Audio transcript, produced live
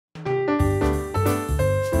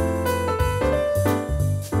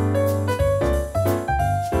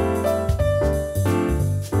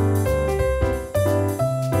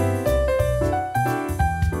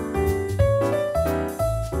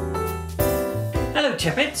Hello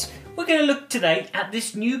Tippets, we're going to look today at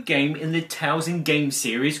this new game in the Tales and Games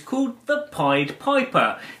series called The Pied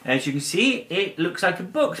Piper. As you can see, it looks like a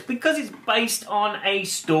book because it's based on a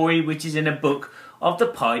story which is in a book of the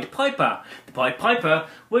Pied Piper. The Pied Piper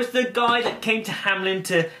was the guy that came to Hamelin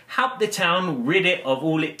to help the town rid it of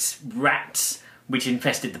all its rats which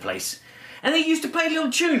infested the place. And they used to play a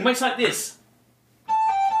little tune much like this.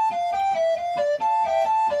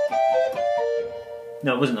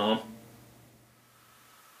 No, it wasn't on.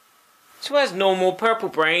 So as normal, Purple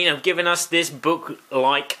Brain have given us this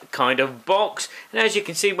book-like kind of box, and as you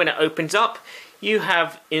can see when it opens up, you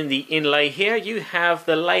have in the inlay here, you have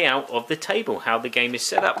the layout of the table, how the game is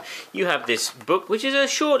set up. You have this book, which is a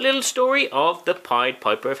short little story of the Pied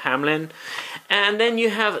Piper of Hamelin, and then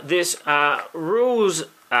you have this rules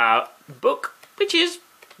book, which is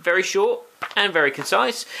very short and very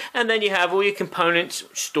concise, and then you have all your components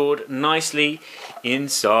stored nicely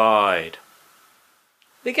inside.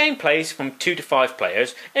 The game plays from 2 to 5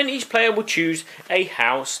 players, and each player will choose a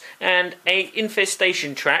house and an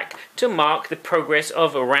infestation track to mark the progress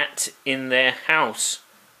of a rat in their house.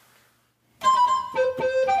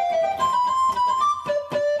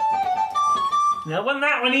 No, wasn't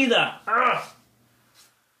that one either. Ugh.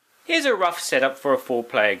 Here's a rough setup for a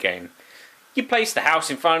 4-player game. You place the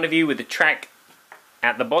house in front of you with the track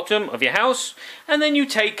at the bottom of your house, and then you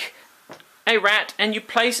take a rat and you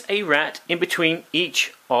place a rat in between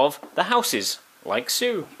each of the houses, like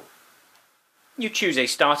so. You choose a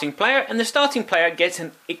starting player, and the starting player gets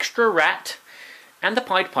an extra rat and the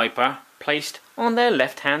Pied Piper placed on their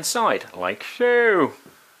left hand side, like so.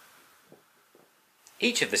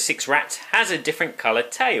 Each of the 6 rats has a different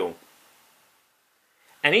coloured tail,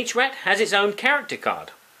 and each rat has its own character card.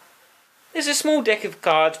 There's a small deck of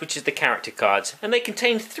cards which is the character cards, and they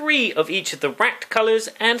contain 3 of each of the rat colours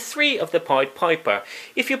and 3 of the Pied Piper.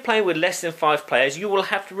 If you're playing with less than 5 players, you will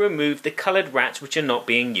have to remove the coloured rats which are not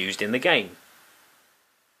being used in the game.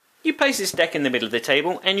 You place this deck in the middle of the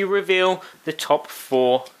table and you reveal the top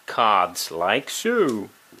 4 cards, like so.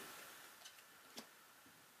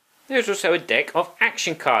 There's also a deck of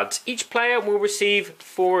action cards. Each player will receive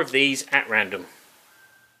 4 of these at random.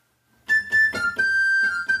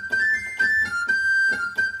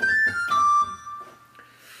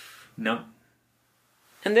 No.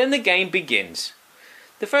 And then the game begins.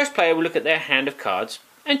 The first player will look at their hand of cards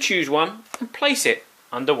and choose one and place it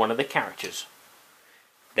under one of the characters.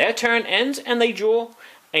 Their turn ends and they draw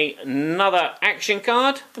another action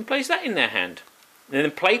card and place that in their hand. And then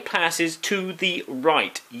play passes to the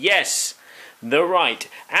right. Yes, the right,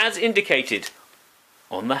 as indicated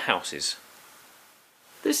on the houses.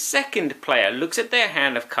 The second player looks at their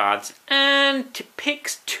hand of cards and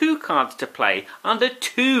picks 2 cards to play under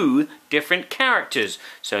 2 different characters.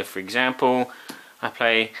 So for example, I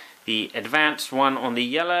play the advanced one on the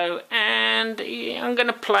yellow, and I'm going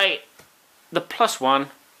to play the +1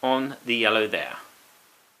 on the yellow there.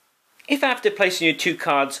 If after placing your 2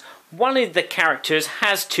 cards, one of the characters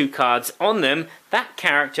has 2 cards on them, that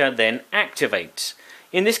character then activates.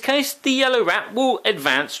 In this case, the yellow rat will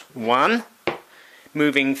advance 1,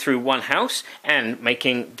 moving through 1 house and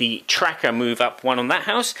making the tracker move up 1 on that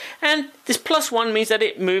house, and this +1 means that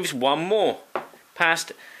it moves 1 more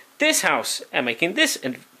past this house and making this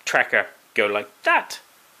tracker go like that.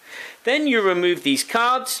 Then you remove these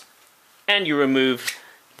cards and you remove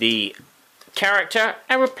the character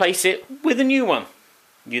and replace it with a new one.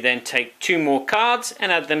 You then take 2 more cards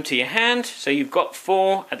and add them to your hand, so you've got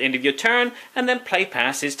 4 at the end of your turn, and then play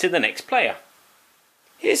passes to the next player.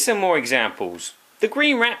 Here's some more examples. The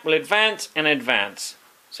green rat will advance and advance.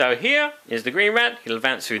 So here is the green rat. He'll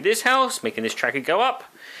advance through this house, making this tracker go up,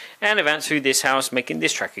 and advance through this house, making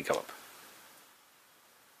this tracker go up.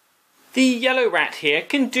 The yellow rat here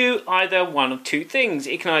can do either one of 2 things.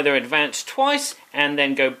 It can either advance twice and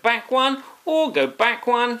then go back 1, or go back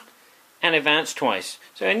 1 and advance twice.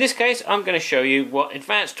 So in this case, I'm going to show you what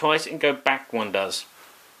advance twice and go back 1 does.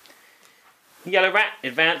 Yellow rat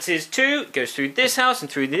advances 2, goes through this house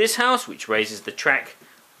and through this house, which raises the track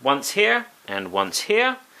once here and once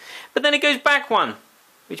here. But then it goes back 1,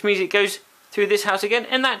 which means it goes through this house again,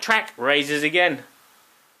 and that track raises again.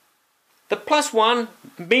 The +1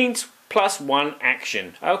 means +1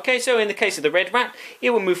 action. Okay, so in the case of the red rat,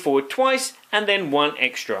 it will move forward twice and then 1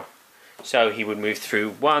 extra. So he would move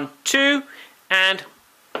through 1, 2, and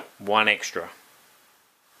 1 extra.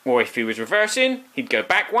 Or if he was reversing, he'd go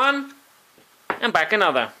back 1, and back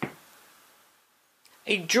another.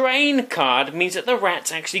 A drain card means that the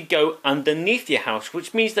rats actually go underneath your house,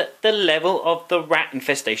 which means that the level of the rat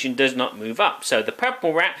infestation does not move up. So the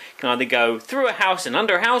purple rat can either go through a house and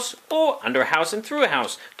under a house, or under a house and through a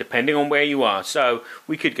house, depending on where you are. So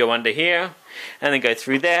we could go under here and then go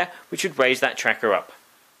through there, which would raise that tracker up.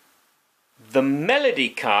 The melody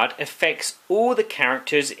card affects all the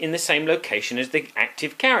characters in the same location as the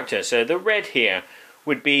active character. So the red here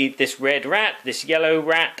would be this red rat, this yellow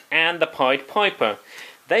rat, and the Pied Piper.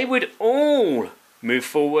 They would all move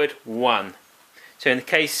forward 1. So in the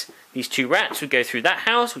case, these 2 rats would go through that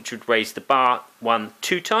house, which would raise the bar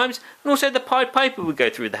 2 times, and also the Pied Piper would go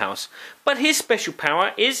through the house. But his special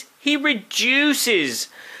power is he reduces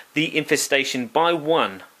the infestation by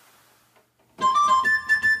 1.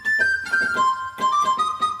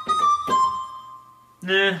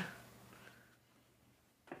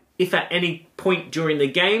 If at any point during the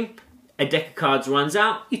game a deck of cards runs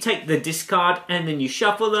out, you take the discard and then you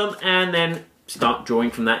shuffle them and then start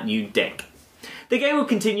drawing from that new deck. The game will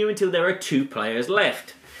continue until there are 2 players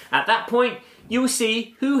left. At that point, you will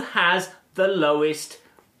see who has the lowest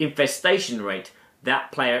infestation rate.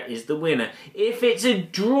 That player is the winner. If it's a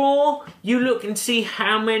draw, you look and see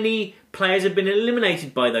how many players have been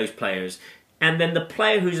eliminated by those players. And then the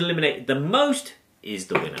player who's eliminated the most is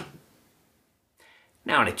the winner.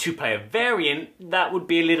 Now in a 2-player variant, that would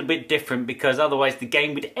be a little bit different because otherwise the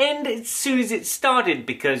game would end as soon as it started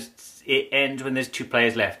because it ends when there's 2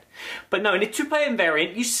 players left. But no, in a 2-player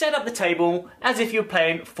variant, you set up the table as if you're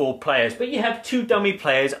playing 4 players, but you have 2 dummy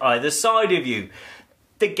players either side of you.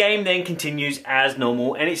 The game then continues as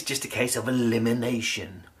normal and it's just a case of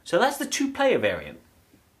elimination. So that's the 2-player variant.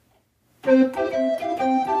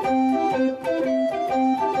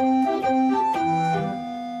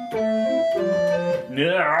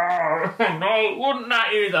 No, wouldn't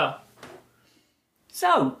that either.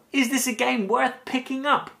 So, is this a game worth picking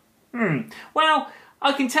up? Well,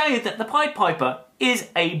 I can tell you that the Pied Piper is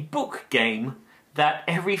a book game that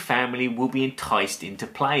every family will be enticed into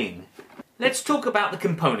playing. Let's talk about the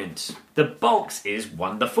components. The box is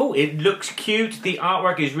wonderful. It looks cute. The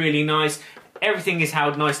artwork is really nice. Everything is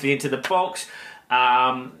held nicely into the box.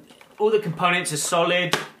 All the components are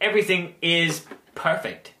solid. Everything is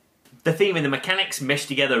perfect. The theme and the mechanics mesh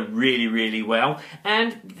together really, really well,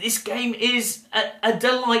 and this game is a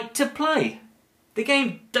delight to play. The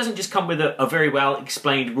game doesn't just come with a very well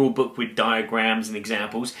explained rulebook with diagrams and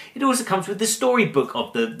examples, it also comes with the storybook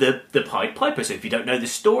of the Pied Piper, so if you don't know the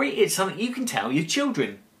story, it's something you can tell your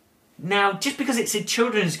children. Now, just because it's a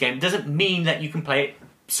children's game doesn't mean that you can play it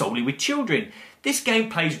solely with children. This game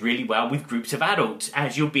plays really well with groups of adults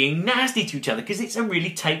as you're being nasty to each other because it's a really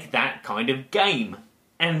take that kind of game.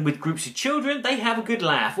 And with groups of children, they have a good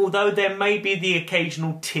laugh, although there may be the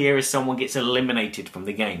occasional tear as someone gets eliminated from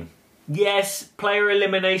the game. Yes, player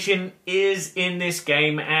elimination is in this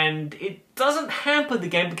game, and it doesn't hamper the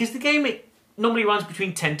game because the game normally runs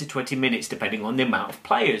between 10 to 20 minutes depending on the amount of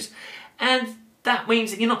players. And that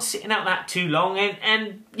means that you're not sitting out that too long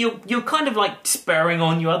and you're kind of like spurring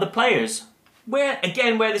on your other players. Where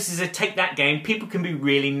this is a take that game, people can be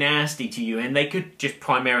really nasty to you and they could just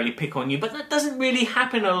primarily pick on you, but that doesn't really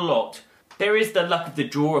happen a lot. There is the luck of the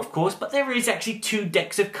draw, of course, but there is actually 2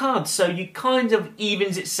 decks of cards, so you kind of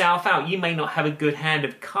evens itself out. You may not have a good hand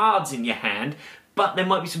of cards in your hand, but there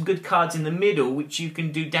might be some good cards in the middle which you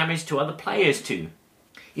can do damage to other players to.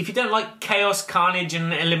 If you don't like chaos, carnage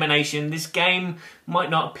and elimination, this game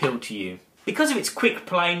might not appeal to you. Because of its quick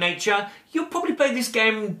play nature, you'll probably play this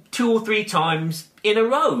game 2 or 3 times in a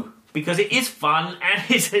row. Because it is fun and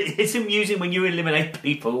it's amusing when you eliminate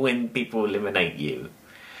people when people eliminate you.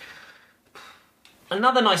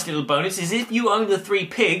 Another nice little bonus is if you own the 3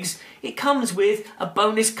 pigs, it comes with a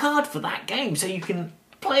bonus card for that game, so you can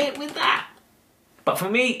play it with that. But for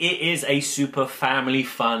me, it is a super family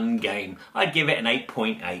fun game. I'd give it an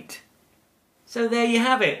 8.8. So there you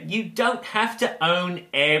have it. You don't have to own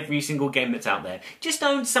every single game that's out there. Just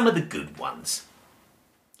own some of the good ones.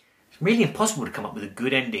 It's really impossible to come up with a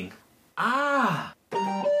good ending. Ah!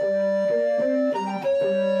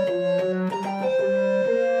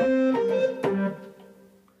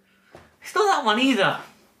 It's not that one either.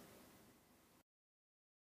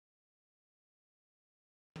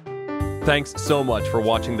 Thanks so much for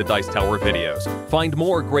watching the Dice Tower videos. Find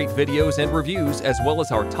more great videos and reviews as well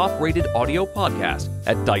as our top-rated audio podcast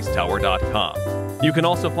at Dicetower.com. You can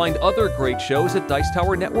also find other great shows at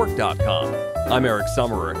Dicetowernetwork.com. I'm Eric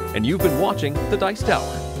Summerer, and you've been watching The Dice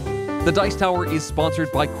Tower. The Dice Tower is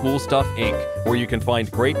sponsored by Cool Stuff Inc., where you can find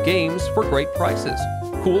great games for great prices.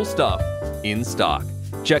 Cool stuff in stock.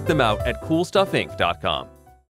 Check them out at CoolStuffInc.com.